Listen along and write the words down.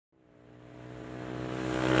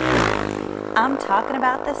I'm talking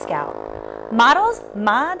about the Scout. Models,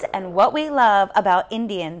 mods, and what we love about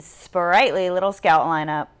Indian's sprightly little Scout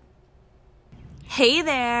lineup. Hey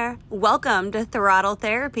there! Welcome to Throttle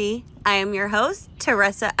Therapy. I am your host,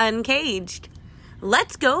 Teresa Uncaged.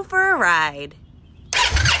 Let's go for a ride.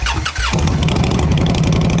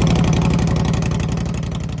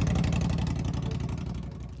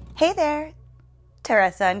 Hey there,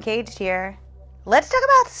 Teresa Uncaged here. Let's talk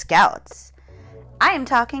about Scouts. I am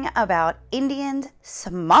talking about Indian's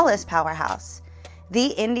smallest powerhouse, the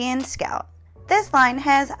Indian Scout. This line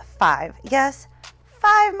has five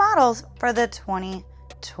models for the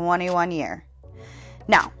 2021 year.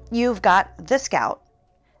 Now, you've got the Scout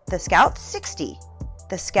 60,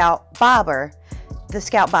 the Scout Bobber, the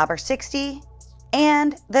Scout Bobber 60,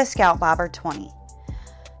 and the Scout Bobber 20.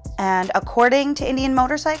 And according to Indian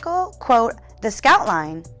Motorcycle, quote, the Scout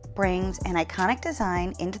line brings an iconic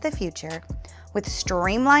design into the future with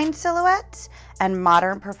streamlined silhouettes and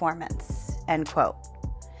modern performance, end quote.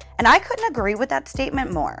 And I couldn't agree with that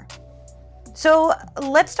statement more. So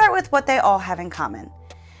let's start with what they all have in common.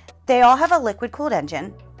 They all have a liquid-cooled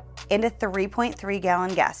engine and a 3.3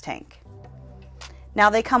 gallon gas tank. Now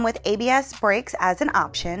they come with ABS brakes as an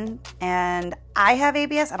option, and I have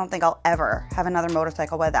ABS. I don't think I'll ever have another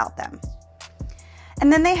motorcycle without them.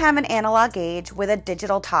 And then they have an analog gauge with a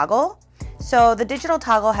digital toggle. So the digital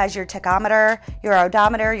toggle has your tachometer, your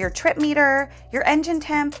odometer, your trip meter, your engine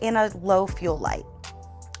temp, and a low fuel light.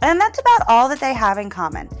 And that's about all that they have in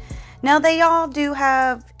common. Now they all do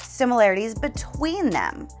have similarities between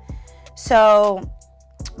them. So,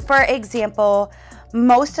 for example,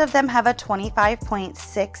 most of them have a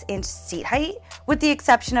 25.6 inch seat height, with the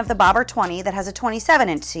exception of the Bobber 20 that has a 27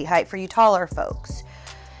 inch seat height for you taller folks.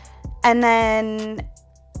 And then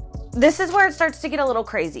this is where it starts to get a little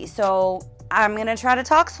crazy. So I'm going to try to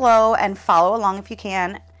talk slow and follow along if you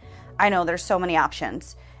can. I know there's so many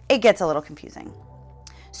options. It gets a little confusing.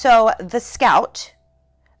 So the Scout,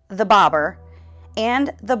 the Bobber,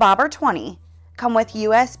 and the Bobber 20 come with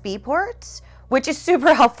USB ports, which is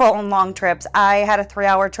super helpful on long trips. I had a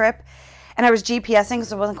 3-hour trip and I was GPSing,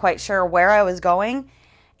 so I wasn't quite sure where I was going,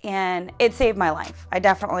 and it saved my life. I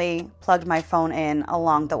definitely plugged my phone in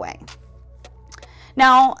along the way.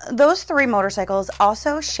 Now, those three motorcycles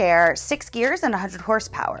also share 6 gears and 100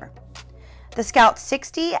 horsepower. The Scout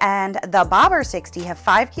 60 and the Bobber 60 have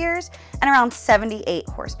 5 gears and around 78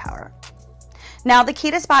 horsepower. Now, the key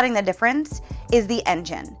to spotting the difference is the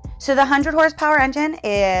engine. So the 100 horsepower engine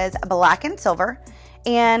is black and silver,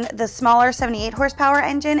 and the smaller 78 horsepower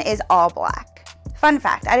engine is all black. Fun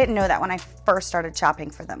fact, I didn't know that when I first started shopping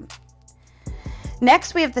for them.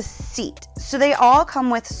 Next, we have the seat. So they all come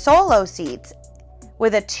with solo seats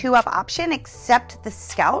with a 2-up option, except the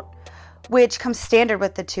Scout, which comes standard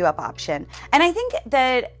with the 2-up option. And I think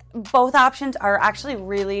that both options are actually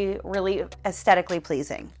really, really aesthetically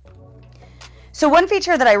pleasing. So one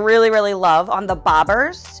feature that I really, really love on the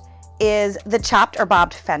Bobbers is the chopped or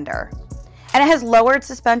bobbed fender. And it has lowered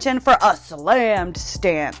suspension for a slammed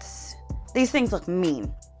stance. These things look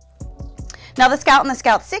mean. Now the Scout and the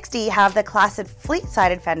Scout 60 have the classic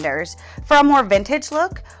fleet-sided fenders for a more vintage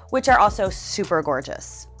look, which are also super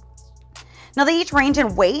gorgeous. Now they each range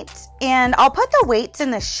in weight, and I'll put the weights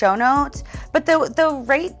in the show notes, but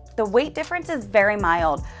the weight difference is very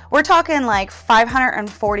mild. We're talking like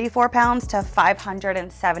 544 pounds to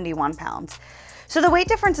 571 pounds. So the weight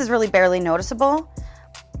difference is really barely noticeable,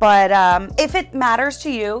 but if it matters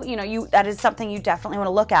to you, that is something you definitely want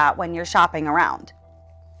to look at when you're shopping around.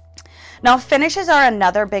 Now finishes are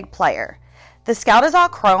another big player. The Scout is all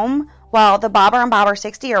chrome, while the Bobber and Bobber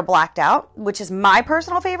 60 are blacked out, which is my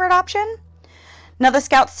personal favorite option. Now the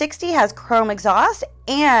Scout 60 has chrome exhaust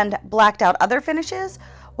and blacked out other finishes,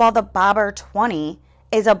 while the Bobber 20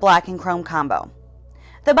 is a black and chrome combo.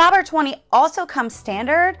 The Bobber 20 also comes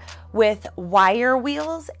standard with wire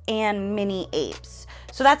wheels and mini apes.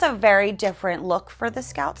 So that's a very different look for the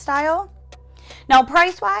Scout style. Now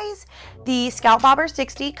price-wise, the Scout Bobber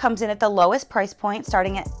 60 comes in at the lowest price point,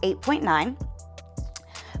 starting at $8.9,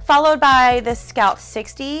 followed by the Scout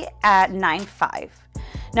 60 at $9.5.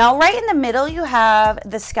 Now right in the middle you have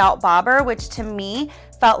the Scout Bobber, which to me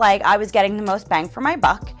felt like I was getting the most bang for my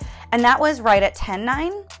buck, and that was right at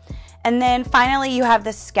 $10.9. And then finally you have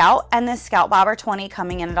the Scout and the Scout Bobber 20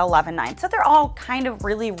 coming in at $11.9. So they're all kind of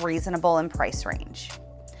really reasonable in price range.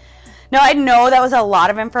 Now I know that was a lot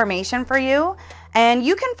of information for you, and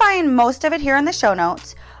you can find most of it here in the show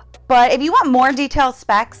notes. But if you want more detailed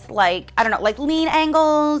specs, like lean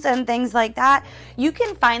angles and things like that, you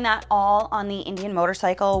can find that all on the Indian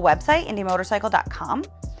Motorcycle website, indianmotorcycle.com.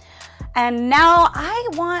 And now I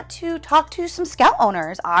want to talk to some Scout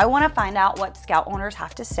owners. I want to find out what Scout owners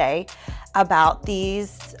have to say about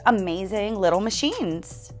these amazing little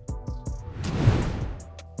machines.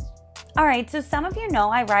 All right, so some of you know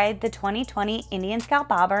I ride the 2020 Indian Scout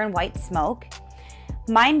Bobber in white smoke.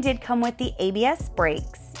 Mine did come with the ABS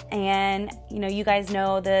brakes, and you guys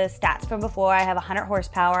know the stats from before. I have 100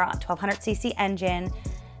 horsepower on 1200cc engine.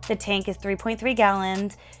 The tank is 3.3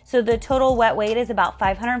 gallons, so the total wet weight is about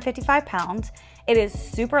 555 pounds. It is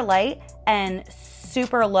super light and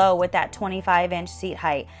super low with that 25-inch seat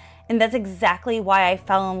height. And that's exactly why I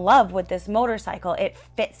fell in love with this motorcycle. It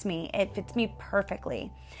fits me. It fits me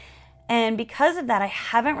perfectly. And because of that, I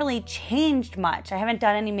haven't really changed much. I haven't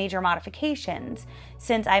done any major modifications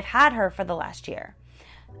since I've had her for the last year.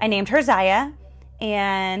 I named her Zaya,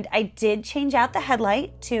 and I did change out the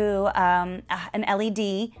headlight to an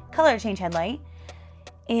LED color change headlight.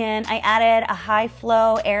 And I added a high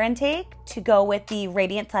flow air intake to go with the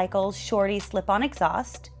Radiant Cycles Shorty slip-on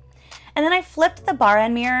exhaust. And then I flipped the bar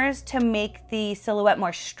end mirrors to make the silhouette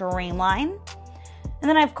more streamlined. And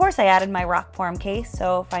then, of course, I added my rock form case,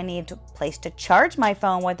 so if I need a place to charge my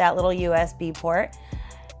phone with that little USB port,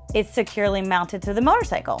 it's securely mounted to the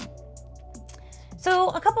motorcycle. So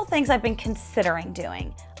a couple things I've been considering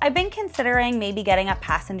doing. I've been considering maybe getting a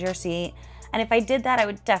passenger seat, and if I did that, I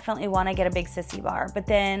would definitely want to get a big sissy bar. But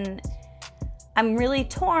then I'm really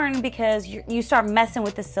torn because you start messing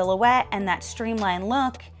with the silhouette and that streamlined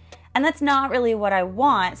look, and that's not really what I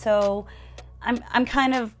want, so I'm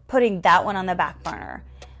kind of putting that one on the back burner.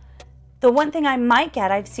 The one thing I might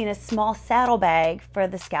get, I've seen a small saddlebag for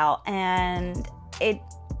the Scout, and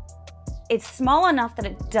it's small enough that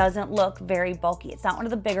it doesn't look very bulky. It's not one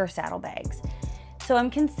of the bigger saddlebags. So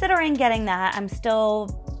I'm considering getting that. I'm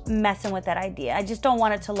still messing with that idea. I just don't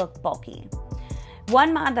want it to look bulky.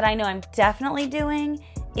 One mod that I know I'm definitely doing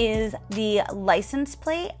is the license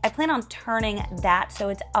plate. I plan on turning that so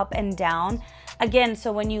it's up and down. Again,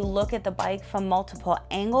 so when you look at the bike from multiple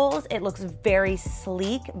angles, it looks very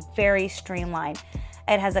sleek, very streamlined.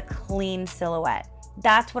 It has a clean silhouette.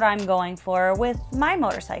 That's what I'm going for with my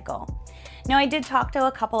motorcycle. Now, I did talk to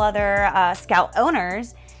a couple other Scout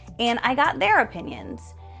owners, and I got their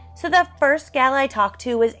opinions. So the first gal I talked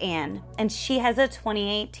to was Anne, and she has a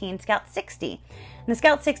 2018 Scout 60. And the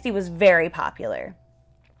Scout 60 was very popular.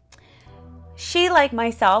 She, like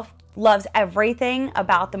myself, loves everything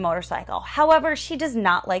about the motorcycle. However, she does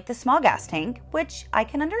not like the small gas tank, which I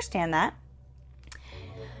can understand that.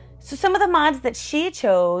 So some of the mods that she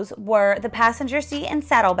chose were the passenger seat and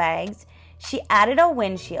saddlebags. She added a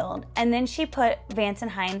windshield, and then she put Vance &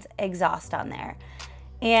 Hines exhaust on there.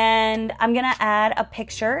 And I'm going to add a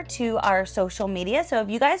picture to our social media. So if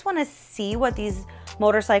you guys want to see what these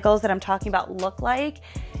motorcycles that I'm talking about look like,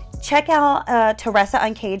 check out Teresa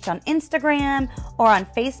Uncaged on Instagram or on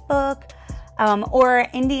Facebook or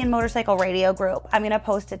Indian Motorcycle Radio Group. I'm going to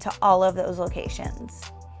post it to all of those locations.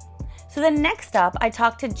 So then next up, I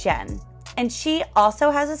talked to Jen, and she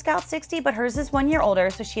also has a Scout 60, but hers is 1 year older,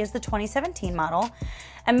 so she is the 2017 model.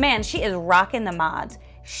 And man, she is rocking the mods.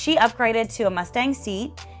 She upgraded to a Mustang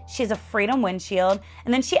seat, she has a Freedom windshield,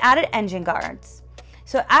 and then she added engine guards.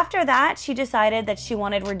 So after that, she decided that she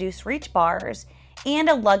wanted reduced reach bars and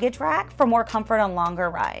a luggage rack for more comfort on longer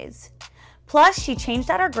rides. Plus, she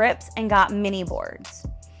changed out her grips and got mini boards.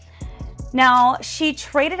 Now, she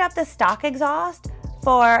traded up the stock exhaust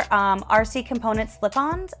for RC Component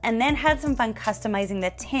slip-ons and then had some fun customizing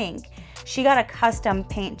the tank. She got a custom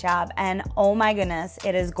paint job, and oh my goodness,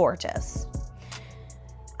 it is gorgeous.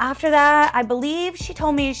 After that, I believe she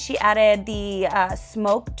told me she added the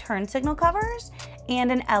smoke turn signal covers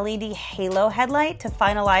and an LED halo headlight to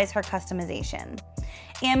finalize her customization.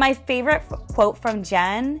 And my favorite quote from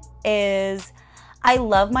Jen is, "I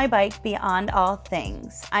love my bike beyond all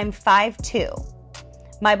things. I'm 5'2".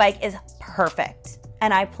 My bike is perfect,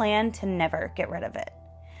 and I plan to never get rid of it."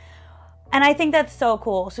 And I think that's so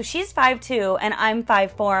cool. So she's 5'2", and I'm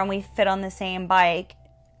 5'4", and we fit on the same bike.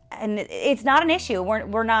 And it's not an issue.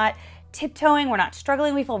 We're not tiptoeing. We're not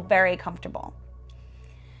struggling. We feel very comfortable.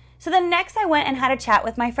 So then next I went and had a chat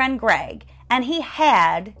with my friend Greg, and he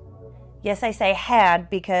had, yes, I say had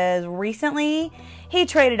because recently he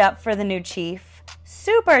traded up for the new Chief.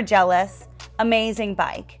 Super jealous, amazing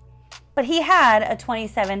bike. But he had a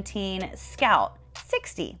 2017 Scout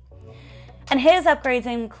 60. And his upgrades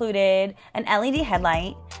included an LED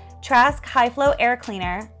headlight, Trask high flow air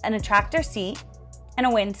cleaner, an attractor seat, and a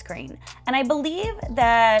windscreen. And I believe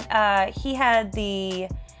that he had the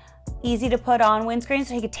easy to put on windscreen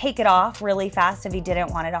so he could take it off really fast if he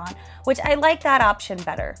didn't want it on, which I like that option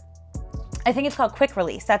better. I think it's called quick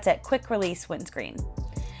release. That's it, quick release windscreen.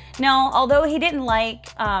 Now, although he didn't like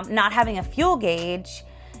not having a fuel gauge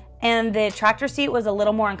and the tractor seat was a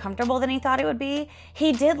little more uncomfortable than he thought it would be,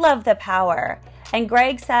 he did love the power. And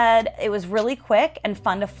Greg said it was really quick and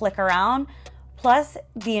fun to flick around. Plus,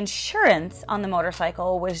 the insurance on the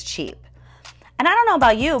motorcycle was cheap. And I don't know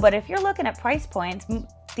about you, but if you're looking at price points,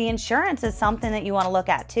 the insurance is something that you want to look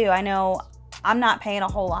at too. I know I'm not paying a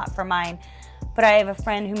whole lot for mine, but I have a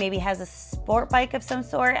friend who maybe has a sport bike of some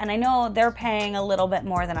sort, and I know they're paying a little bit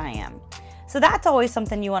more than I am. So that's always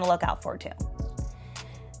something you want to look out for too.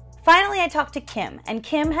 Finally, I talked to Kim, and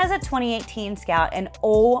Kim has a 2018 Scout, and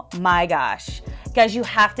oh my gosh. Guys, you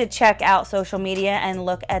have to check out social media and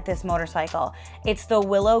look at this motorcycle. It's the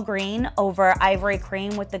willow green over ivory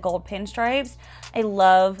cream with the gold pinstripes. I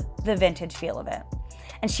love the vintage feel of it.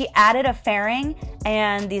 And she added a fairing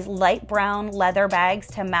and these light brown leather bags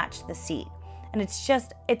to match the seat. And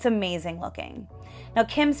it's amazing looking. Now,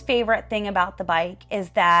 Kim's favorite thing about the bike is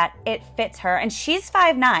that it fits her, and she's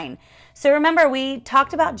 5'9". So remember, we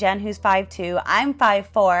talked about Jen, who's 5'2", I'm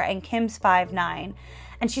 5'4", and Kim's 5'9".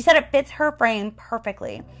 And she said it fits her frame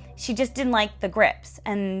perfectly. She just didn't like the grips.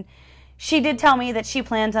 And she did tell me that she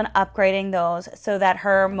plans on upgrading those so that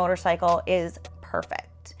her motorcycle is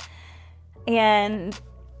perfect. And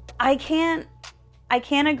I can't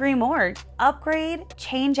agree more. Upgrade,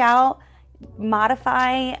 change out,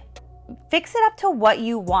 modify, fix it up to what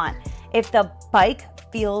you want. If the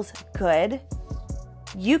bike feels good,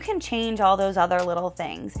 you can change all those other little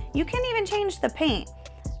things. You can even change the paint.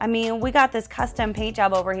 I mean, we got this custom paint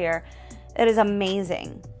job over here. It is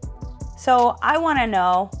amazing. So I want to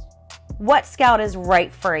know, what Scout is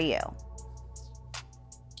right for you?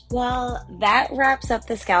 Well, that wraps up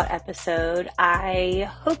the Scout episode. I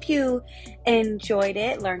hope you enjoyed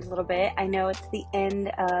it, learned a little bit. I know it's the end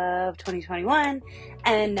of 2021,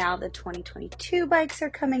 and now the 2022 bikes are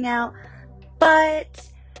coming out, but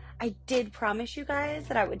I did promise you guys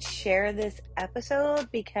that I would share this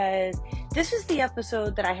episode because this was the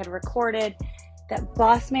episode that I had recorded that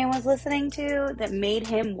Boss Man was listening to that made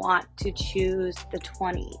him want to choose the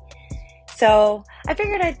 20. So I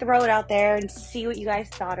figured I'd throw it out there and see what you guys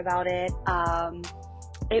thought about it.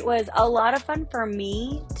 It was a lot of fun for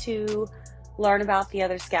me to learn about the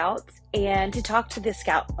other Scouts and to talk to the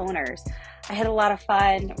Scout owners. I had a lot of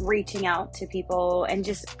fun reaching out to people and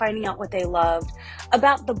just finding out what they loved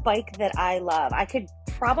about the bike that I love. I could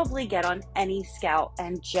probably get on any Scout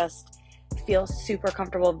and just feel super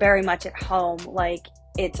comfortable, very much at home, like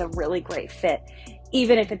it's a really great fit.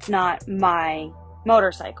 Even if it's not my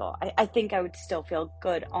motorcycle, I think I would still feel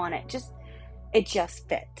good on it. It just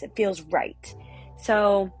fits. It feels right.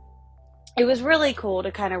 So it was really cool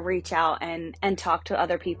to kind of reach out and talk to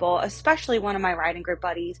other people, especially one of my riding group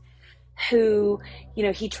buddies who,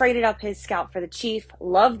 he traded up his Scout for the Chief,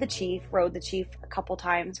 loved the Chief, rode the Chief a couple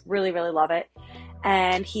times, really, really love it.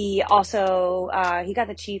 And he also, he got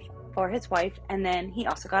the Chief for his wife, and then he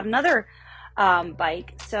also got another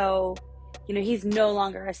bike. So, he's no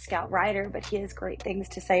longer a Scout rider, but he has great things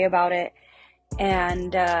to say about it.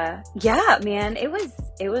 And yeah, man, it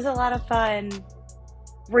was a lot of fun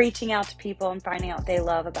reaching out to people and finding out what they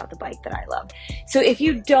love about the bike that I love. So if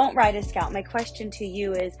you don't ride a Scout, my question to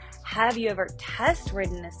you is, have you ever test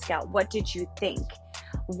ridden a Scout? What did you think?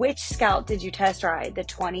 Which Scout did you test ride? The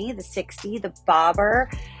 20, the 60, the bobber,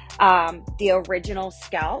 the original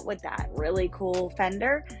Scout with that really cool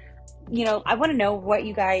fender? I want to know what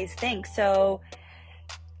you guys think. So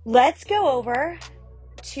let's go over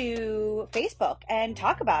to Facebook and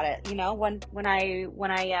talk about it. When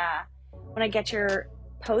I get your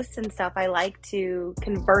posts and stuff, I like to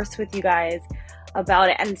converse with you guys about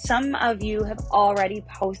it. And some of you have already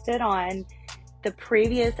posted on the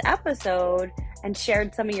previous episode and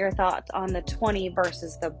shared some of your thoughts on the 20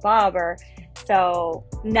 versus the bobber. So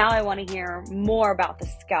now I want to hear more about the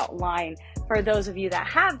Scout line. For those of you that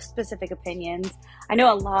have specific opinions, I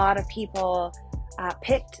know a lot of people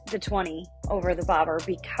picked the 20 over the bobber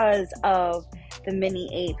because of the Mini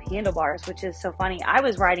Ape handlebars, which is so funny. I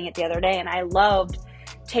was riding it the other day and I loved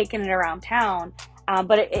taking it around town,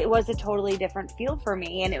 but it was a totally different feel for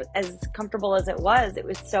me, and as comfortable as it was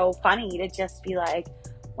so funny to just be like,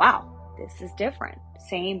 wow, this is different.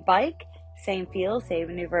 Same bike, same feel, same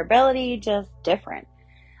maneuverability, just different.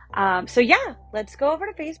 So yeah, let's go over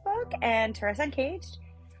to Facebook and Teresa Uncaged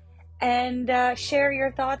and share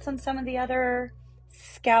your thoughts on some of the other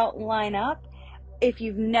Scout lineup. If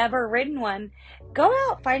you've never ridden one, go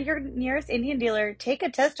out, find your nearest Indian dealer, take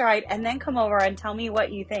a test ride, and then come over and tell me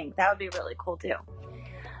what you think. That would be really cool too.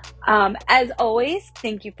 As always,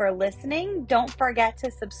 thank you for listening. Don't forget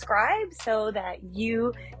to subscribe so that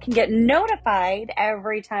you can get notified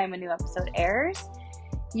every time a new episode airs.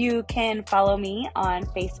 You can follow me on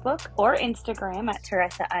Facebook or Instagram at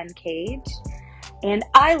Teresa Uncaged. And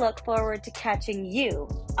I look forward to catching you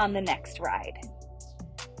on the next ride.